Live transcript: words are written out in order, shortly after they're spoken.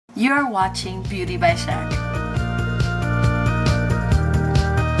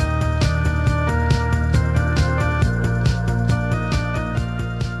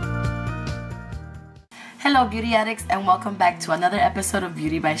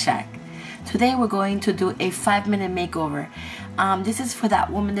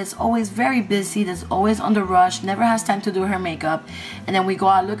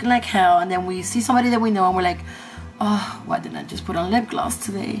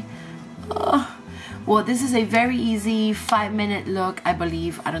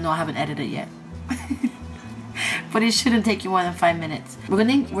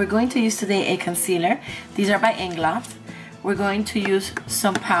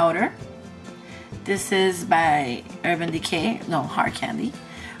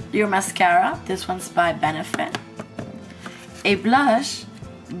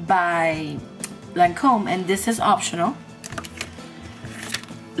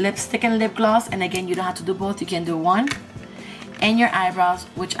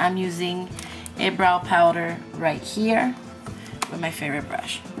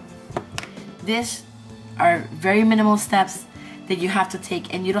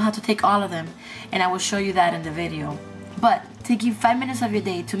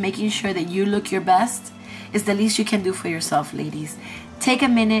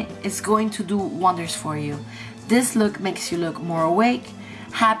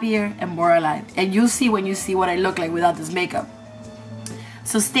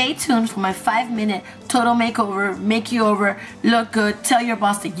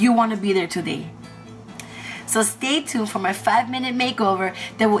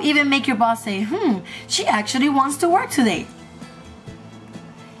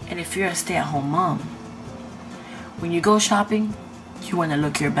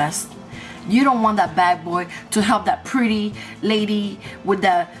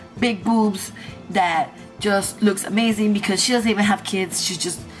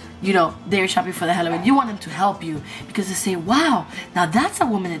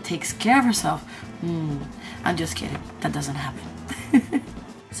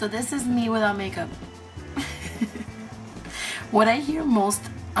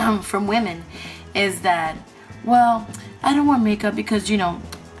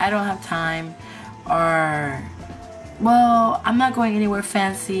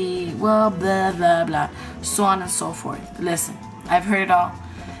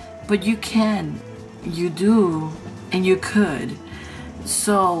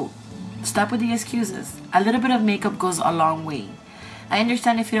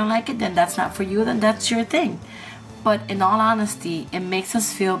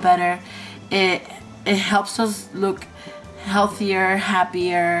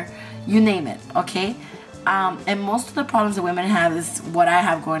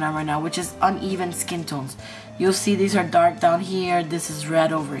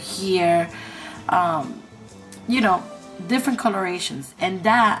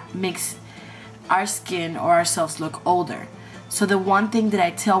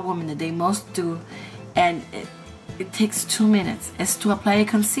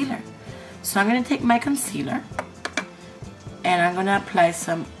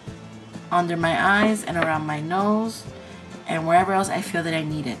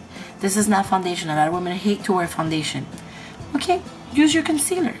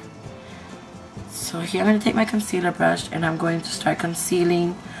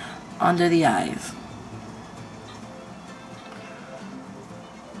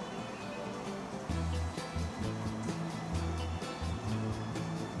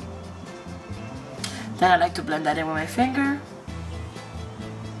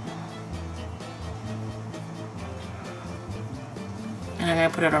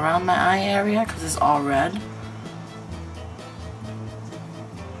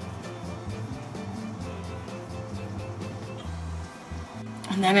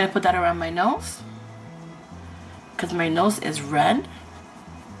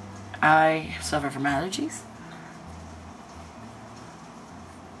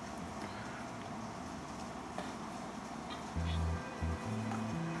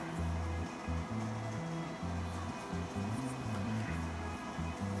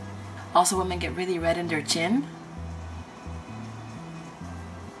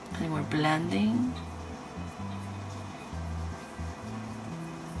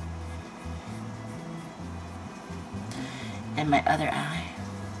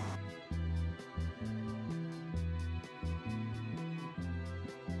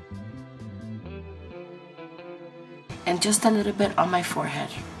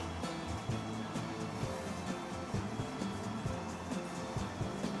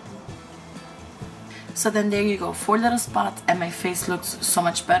So then there you go, 4 little spots, and my face looks so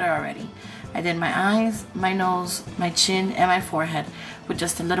much better already. I did my eyes, my nose, my chin, and my forehead with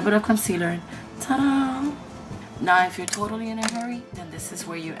just a little bit of concealer. Ta-da! Now if you're totally in a hurry, then this is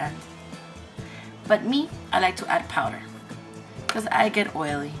where you end. But me, I like to add powder because I get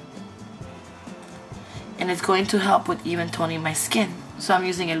oily. And it's going to help with even toning my skin. So I'm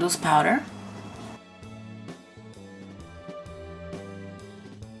using a loose powder.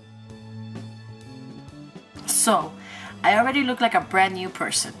 So I already look like a brand new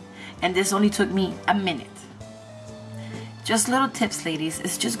person, and this only took me a minute. Just little tips, ladies.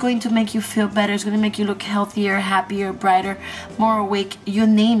 It's just going to make you feel better. It's going to make you look healthier, happier, brighter, more awake, you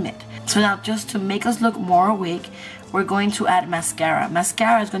name it. So now just to make us look more awake, we're going to add mascara.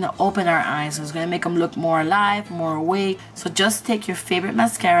 Mascara is going to open our eyes. It's going to make them look more alive, more awake. So just take your favorite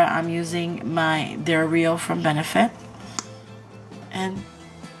mascara. I'm using my They're Real from Benefit. And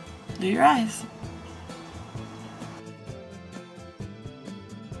do your eyes.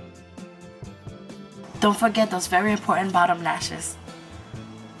 Don't forget those very important bottom lashes.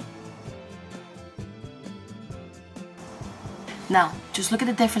 Now, just look at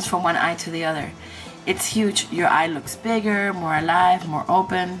the difference from one eye to the other. It's huge. Your eye looks bigger, more alive, more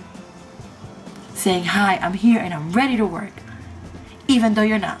open. Saying, hi, I'm here and I'm ready to work. Even though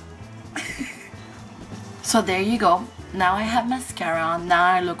you're not. So there you go. Now I have mascara on. Now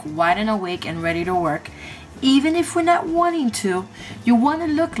I look wide and awake and ready to work. Even if we're not wanting to, you want to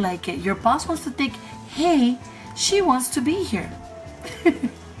look like it. Your boss wants to think, hey, she wants to be here.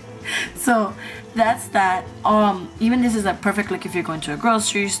 So that's that. Even this is a perfect look if you're going to a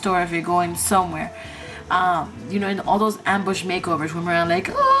grocery store, if you're going somewhere. You know, in all those ambush makeovers when we're like,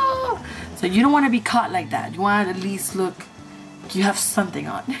 oh. So you don't want to be caught like that. You want to at least look, you have something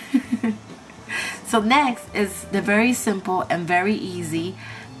on. So next is the very simple and very easy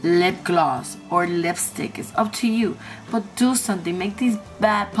lip gloss or lipstick. It's up to you, but do something. Make these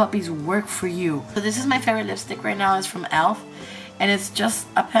bad puppies work for you. So this is my favorite lipstick right now. It's from e.l.f. and it's just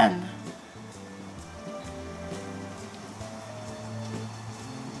a pen.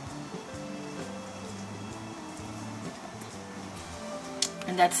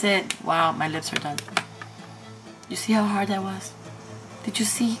 And that's it. Wow, my lips are done. You see how hard that was? Did you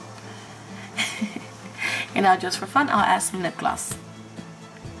see? And now just for fun, I'll add some lip gloss.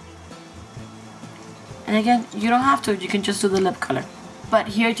 And again, you don't have to, you can just do the lip color. But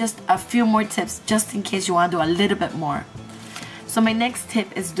here are just a few more tips, just in case you want to do a little bit more. So my next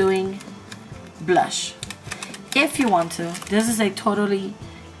tip is doing blush. If you want to, this is a totally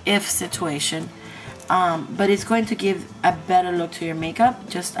if situation. But it's going to give a better look to your makeup.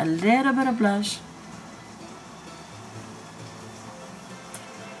 Just a little bit of blush.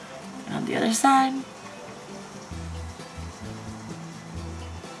 And on the other side.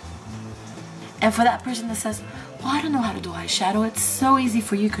 And for that person that says, well, I don't know how to do eyeshadow, it's so easy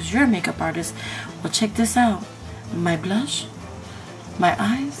for you because you're a makeup artist. Well, check this out. My blush, my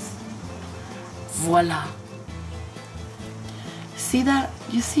eyes, voila. See that?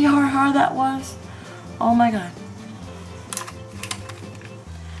 You see how hard that was? Oh my God.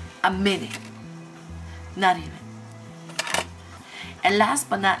 A minute. Not even. And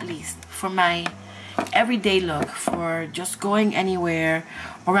last but not least, for my everyday look, for just going anywhere,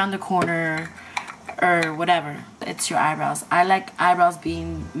 around the corner, or whatever, it's your eyebrows. I like eyebrows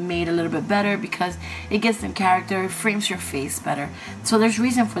being made a little bit better because it gives them character, it frames your face better. So there's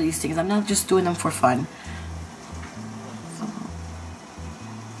reason for these things. I'm not just doing them for fun. So.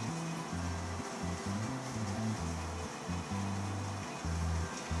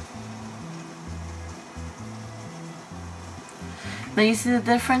 Now you see the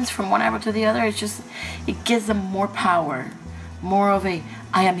difference from one eyebrow to the other? It's just, it gives them more power, more of a,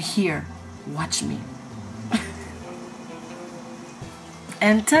 I am here, watch me.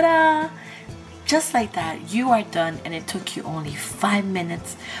 And ta-da! Just like that, you are done, and it took you only 5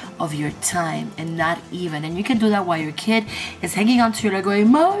 minutes of your time, and not even. And you can do that while your kid is hanging onto your leg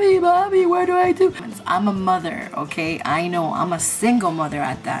going, Mommy, Mommy, what do I do? I'm a mother, okay? I know, I'm a single mother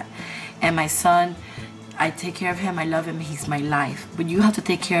at that. And my son, I take care of him, I love him, he's my life. But you have to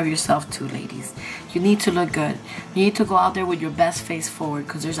take care of yourself too, ladies. You need to look good. You need to go out there with your best face forward,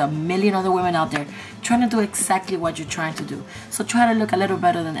 because there's a million other women out there trying to do exactly what you're trying to do. So try to look a little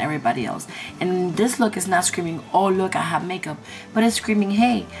better than everybody else. And this look is not screaming, oh look, I have makeup, but it's screaming,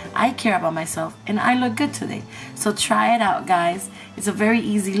 hey, I care about myself and I look good today. So try it out, guys. It's a very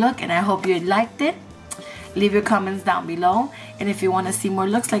easy look, and I hope you liked it. Leave your comments down below, and if you want to see more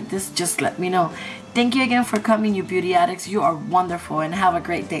looks like this, just let me know. Thank you again for coming, you beauty addicts. You are wonderful, and have a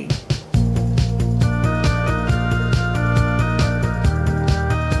great day.